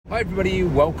everybody,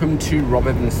 welcome to Rob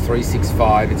Evans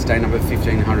 365. It's day number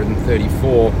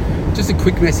 1534. Just a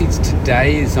quick message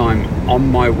today as I'm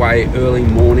on my way early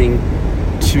morning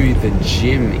to the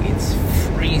gym. It's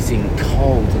freezing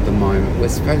cold at the moment.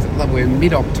 We're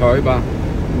mid-October,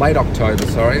 late October,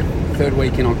 third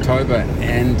week in October,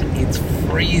 and it's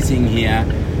freezing here,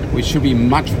 which should be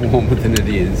much warmer than it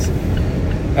is.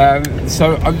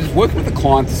 So I was working with a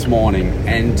client this morning,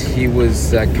 and he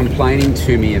was complaining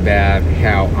to me about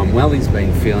how unwell he's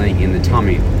been feeling in the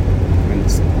tummy, and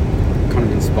it's kind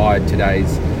of inspired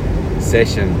today's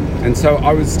session. And so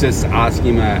I was just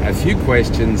asking him a few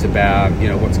questions about,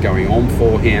 what's going on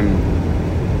for him,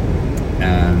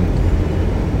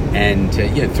 and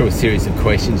through a series of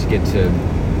questions you get to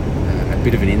a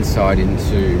bit of an insight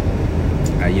into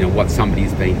what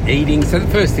somebody's been eating. So the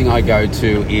first thing I go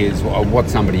to is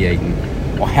what's somebody eating,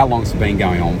 or how long's it been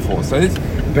going on for. So it's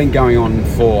been going on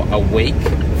for a week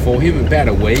for him, about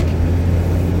a week.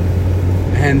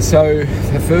 And so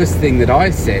the first thing that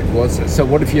I said was, so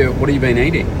what have you been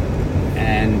eating?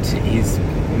 And he's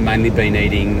mainly been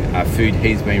eating food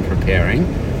he's been preparing.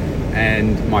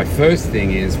 And my first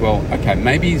thing is,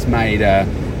 maybe he's made a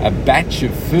batch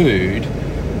of food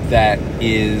that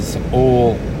is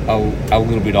all a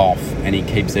little bit off, and he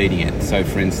keeps eating it. So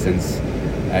for instance,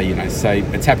 say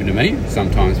it's happened to me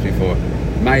sometimes before,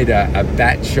 made a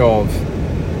batch of,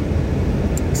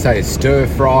 say, a stir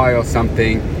fry or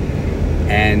something,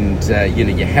 and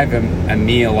you have a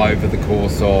meal over the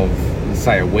course of,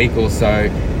 say, a week or so,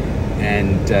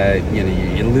 and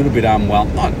you're a little bit unwell,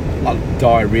 not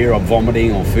diarrhea or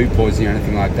vomiting or food poisoning or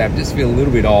anything like that, but just feel a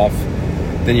little bit off.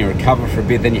 Then you recover for a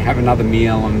bit, then you have another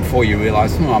meal, and before you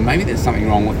realise, maybe there's something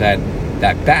wrong with that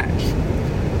batch.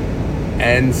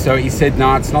 And so he said,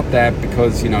 no, it's not that,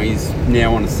 because, he's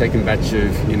now on a second batch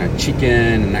of,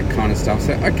 chicken and that kind of stuff.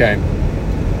 So, okay.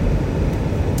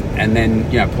 And then,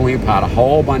 pulling apart a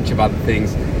whole bunch of other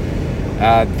things.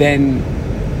 Then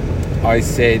I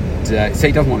said, so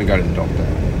he doesn't want to go to the doctor.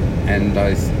 And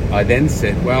I then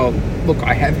said, well, look,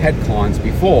 I have had clients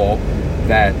before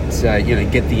that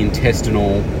get the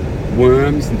intestinal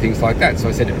worms and things like that. So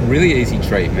I said, really easy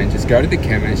treatment, just go to the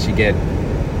chemist, you get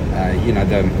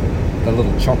the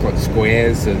little chocolate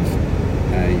squares of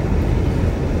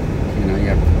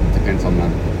depends on the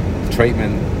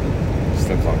treatment, just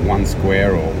looks like 1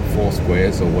 square or 4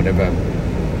 squares or whatever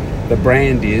the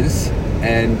brand is,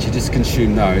 and you just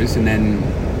consume those, and then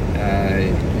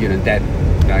that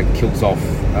kills off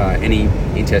any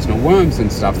intestinal worms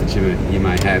and stuff that you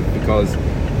may have, because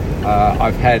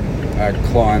I've had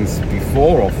clients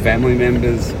before, or family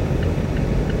members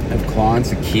of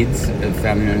clients, or kids of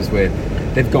family members, where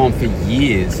they've gone for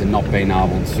years and not been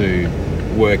able to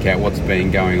work out what's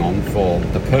been going on for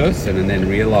the person, and then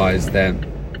realise that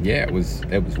it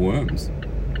was worms.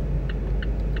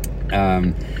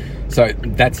 So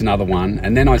that's another one.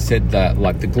 And then I said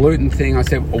the gluten thing. I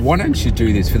said, well, why don't you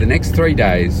do this for the next 3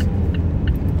 days?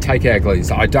 Take out gluten.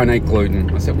 So I don't eat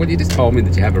gluten. I said, well, you just told me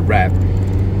that you have a wrap.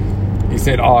 He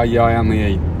said, I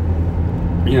only eat,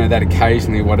 that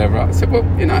occasionally or whatever. I said, well,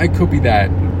 it could be that.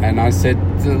 And I said,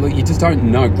 look, you just don't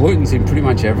know. Gluten's in pretty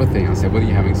much everything. I said, whether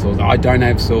you're having sauce. I don't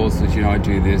have sauces, I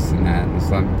do this and that. And it's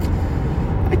like,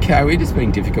 okay, we're just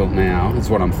being difficult now, is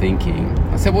what I'm thinking.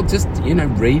 I said, well, just,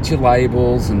 read your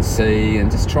labels and see, and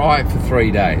just try it for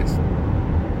 3 days.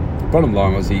 Bottom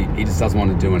line was he just doesn't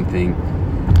want to do anything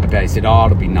about it. He said,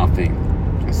 it'll be nothing.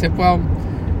 I said, well,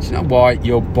 do you know what?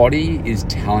 Your body is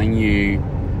telling you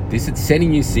this. It's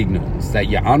sending you signals that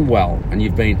you're unwell, and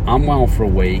you've been unwell for a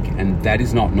week, and that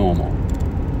is not normal.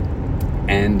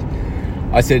 And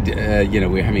I said,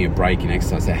 we're having a break in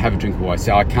exercise. I said, have a drink of water. I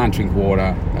said, I can't drink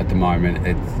water at the moment.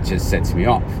 It just sets me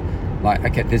off. Like,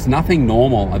 okay, there's nothing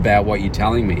normal about what you're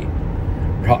telling me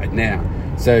right now.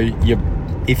 So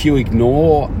if you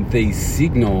ignore these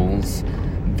signals,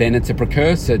 then it's a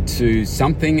precursor to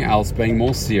something else being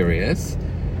more serious.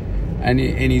 And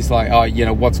he's like,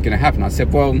 what's going to happen? I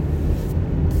said,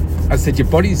 your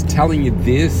body's telling you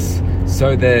this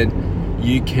so that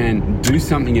you can do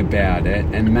something about it,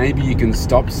 and maybe you can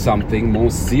stop something more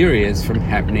serious from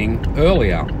happening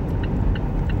earlier.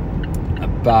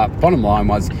 But bottom line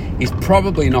was, he's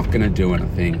probably not going to do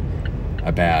anything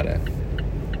about it.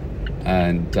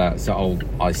 And so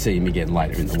I see him again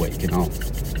later in the week, and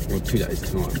 2 days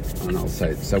time, and I'll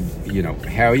say, so,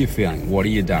 how are you feeling? What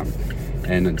have you done?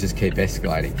 And just keep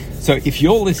escalating. So if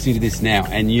you're listening to this now,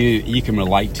 and you can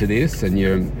relate to this, and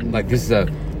you're like, this is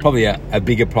probably a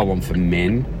bigger problem for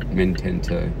men. Men tend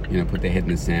to, put their head in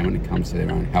the sand when it comes to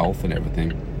their own health and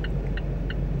everything.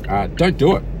 Don't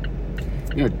do it.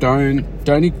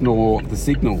 Don't ignore the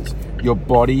signals. Your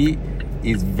body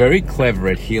is very clever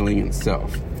at healing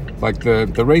itself. Like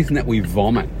the reason that we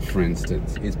vomit, for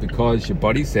instance, is because your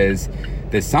body says,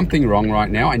 there's something wrong right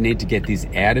now. I need to get this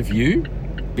out of you,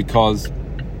 because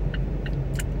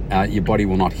your body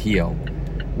will not heal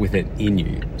with it in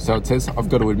you. So it says, I've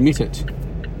got to admit it.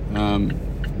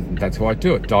 That's why I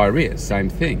do it. Diarrhea, same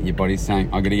thing. Your body's saying,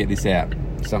 I've got to get this out.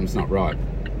 Something's not right.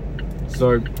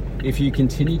 So if you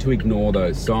continue to ignore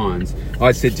those signs,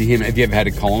 I said to him, have you ever had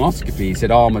a colonoscopy? He said,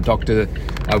 oh, my doctor,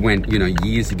 I went,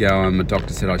 years ago, and my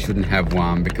doctor said I shouldn't have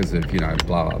one because of, blah,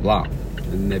 blah, blah.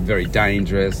 And they're very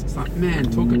dangerous. It's like, man,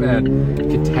 talk about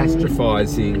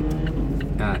catastrophizing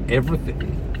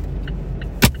everything.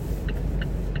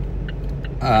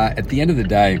 At the end of the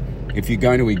day, if you're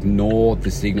going to ignore the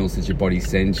signals that your body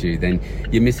sends you, then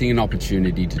you're missing an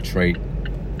opportunity to treat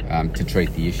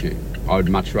the issue. I would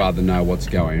much rather know what's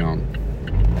going on.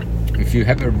 If you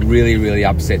have a really, really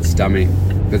upset stomach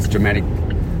that's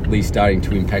dramatically starting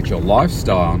to impact your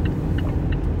lifestyle,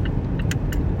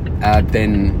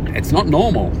 then it's not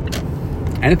normal.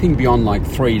 Anything beyond like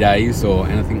 3 days or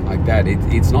anything like that,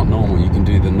 it's not normal. You can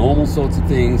do the normal sorts of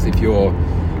things. If you're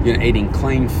eating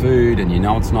clean food and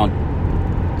it's not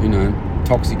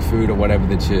toxic food or whatever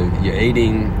that you're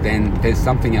eating, then there's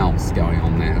something else going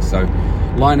on there. So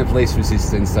line of least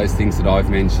resistance, those things that I've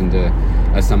mentioned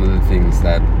are some of the things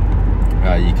that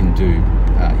you can do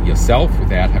yourself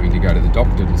without having to go to the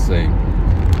doctor to see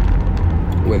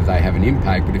whether they have an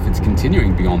impact. But if it's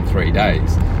continuing beyond 3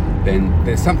 days, then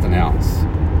there's something else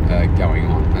going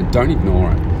on, and don't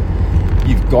ignore it.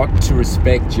 You've got to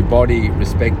respect your body,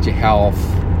 respect your health.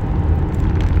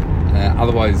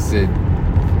 Otherwise,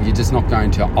 you're just not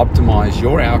going to optimize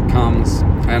your outcomes.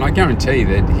 And I guarantee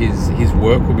that his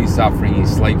work will be suffering,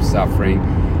 his sleep suffering.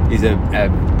 He's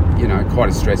quite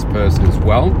a stressed person as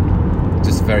well,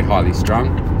 just very highly strung.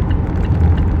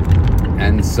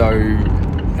 And so,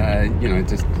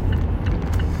 just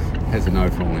has an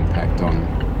overall impact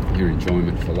on your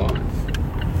enjoyment for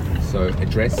life. So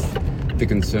address the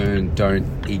concern, don't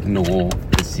ignore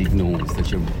the signals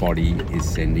that your body is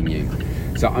sending you.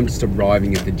 So I'm just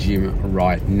arriving at the gym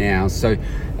right now. So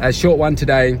a short one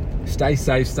today. Stay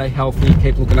safe, stay healthy,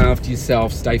 keep looking after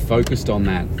yourself, stay focused on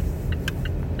that.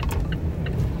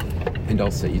 And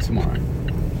I'll see you tomorrow.